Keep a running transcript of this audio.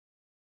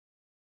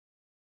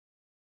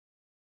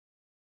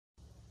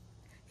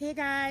Hey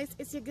guys,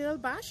 it's your girl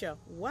Basia.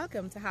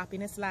 Welcome to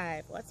Happiness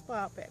Live. What's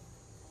poppin'?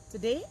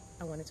 Today,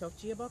 I want to talk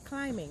to you about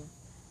climbing.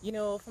 You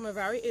know, from a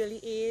very early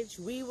age,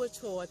 we were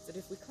taught that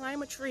if we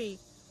climb a tree,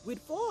 we'd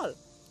fall.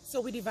 So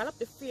we developed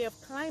the fear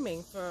of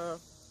climbing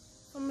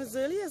from as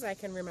early as I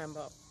can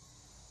remember.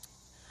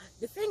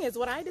 The thing is,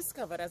 what I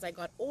discovered as I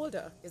got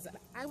older is that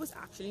I was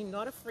actually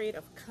not afraid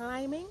of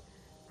climbing.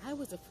 I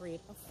was afraid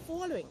of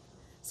falling.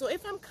 So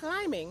if I'm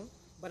climbing,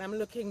 but I'm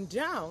looking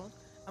down,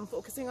 I'm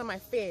focusing on my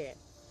fear.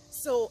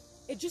 So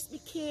it just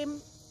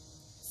became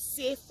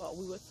safer.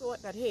 We were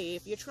taught that, hey,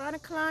 if you're trying to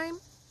climb,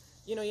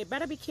 you know, you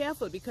better be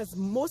careful because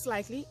most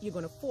likely you're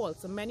going to fall.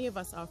 So many of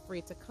us are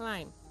afraid to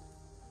climb.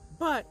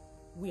 But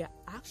we are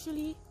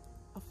actually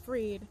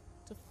afraid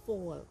to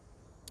fall.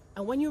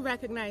 And when you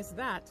recognize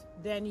that,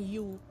 then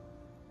you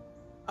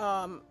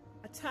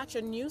attach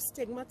a new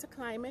stigma to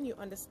climbing. You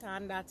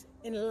understand that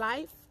in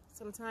life,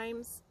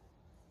 sometimes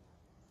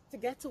to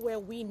get to where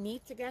we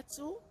need to get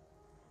to,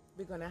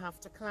 we're going to have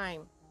to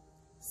climb.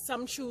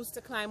 Some choose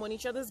to climb on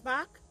each other's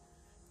back,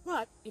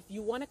 but if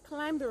you want to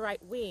climb the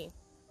right way,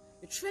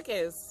 the trick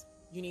is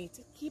you need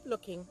to keep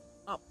looking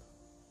up,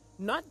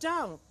 not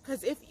down.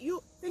 Because if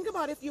you think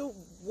about if you're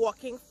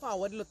walking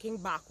forward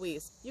looking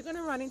backwards, you're going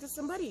to run into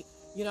somebody.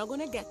 You're not going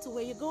to get to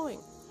where you're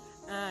going.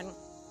 And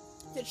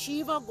to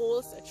achieve our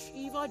goals, to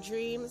achieve our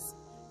dreams,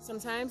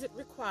 sometimes it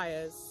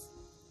requires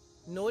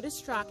no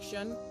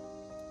distraction,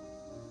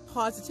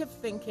 positive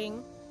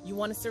thinking. You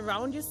want to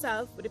surround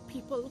yourself with the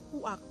people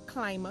who are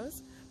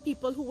climbers,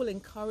 people who will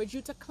encourage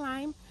you to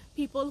climb,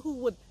 people who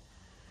would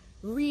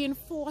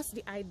reinforce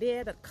the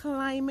idea that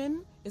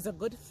climbing is a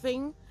good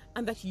thing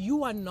and that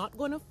you are not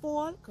going to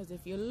fall. Because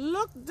if you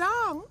look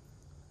down,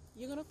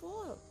 you're going to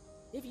fall.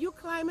 If you're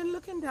climbing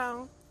looking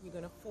down, you're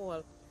going to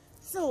fall.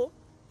 So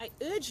I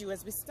urge you,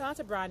 as we start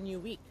a brand new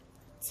week,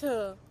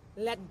 to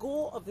let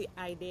go of the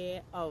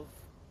idea of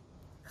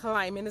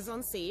climbing is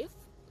unsafe.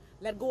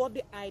 Let go of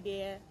the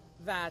idea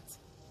that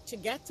to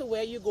get to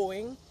where you're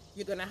going,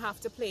 you're going to have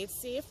to play it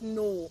safe.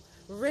 No,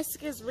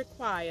 risk is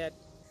required.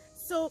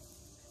 So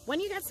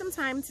when you get some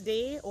time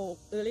today or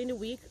early in the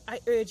week, I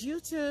urge you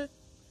to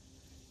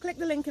click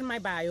the link in my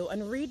bio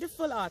and read the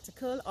full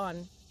article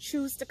on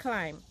Choose to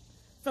Climb.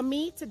 For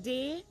me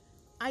today,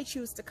 I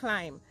choose to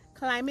climb.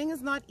 Climbing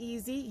is not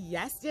easy.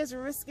 Yes, there's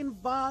risk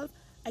involved.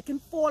 I can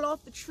fall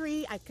off the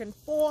tree, I can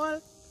fall,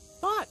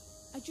 but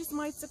I just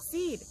might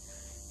succeed.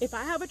 If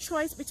I have a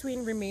choice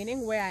between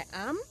remaining where I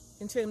am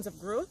in terms of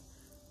growth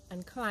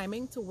and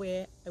climbing to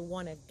where I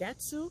want to get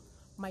to,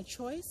 my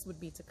choice would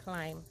be to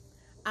climb.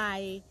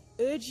 I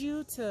urge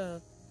you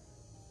to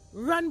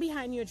run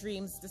behind your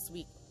dreams this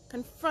week.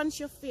 Confront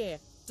your fear.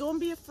 Don't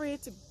be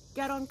afraid to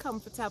get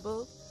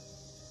uncomfortable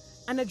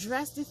and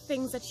address the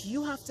things that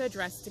you have to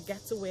address to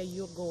get to where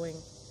you're going.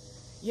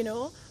 You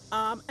know,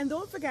 and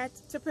don't forget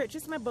to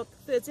purchase my book,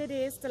 30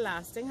 Days to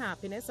Lasting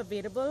Happiness,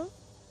 available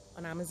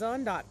on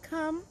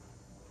Amazon.com.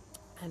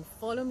 And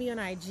follow me on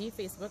IG,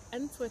 Facebook,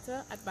 and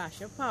Twitter at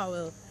Basia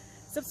Powell.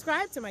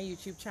 Subscribe to my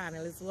YouTube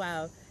channel as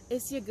well.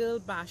 It's your girl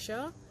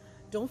Basia.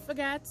 Don't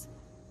forget,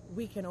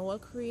 we can all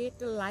create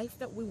the life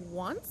that we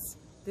want.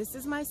 This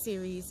is my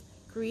series,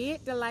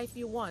 Create the Life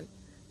You Want.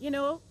 You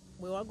know,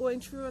 we're all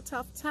going through a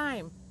tough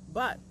time,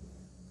 but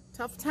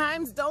tough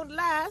times don't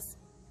last.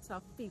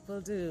 Tough people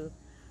do.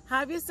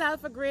 Have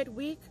yourself a great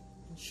week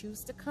and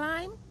choose to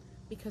climb,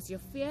 because your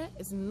fear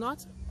is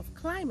not of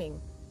climbing,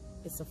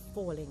 it's of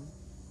falling.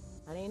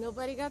 And ain't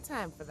nobody got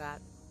time for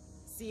that.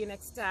 See you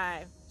next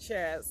time.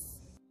 Cheers.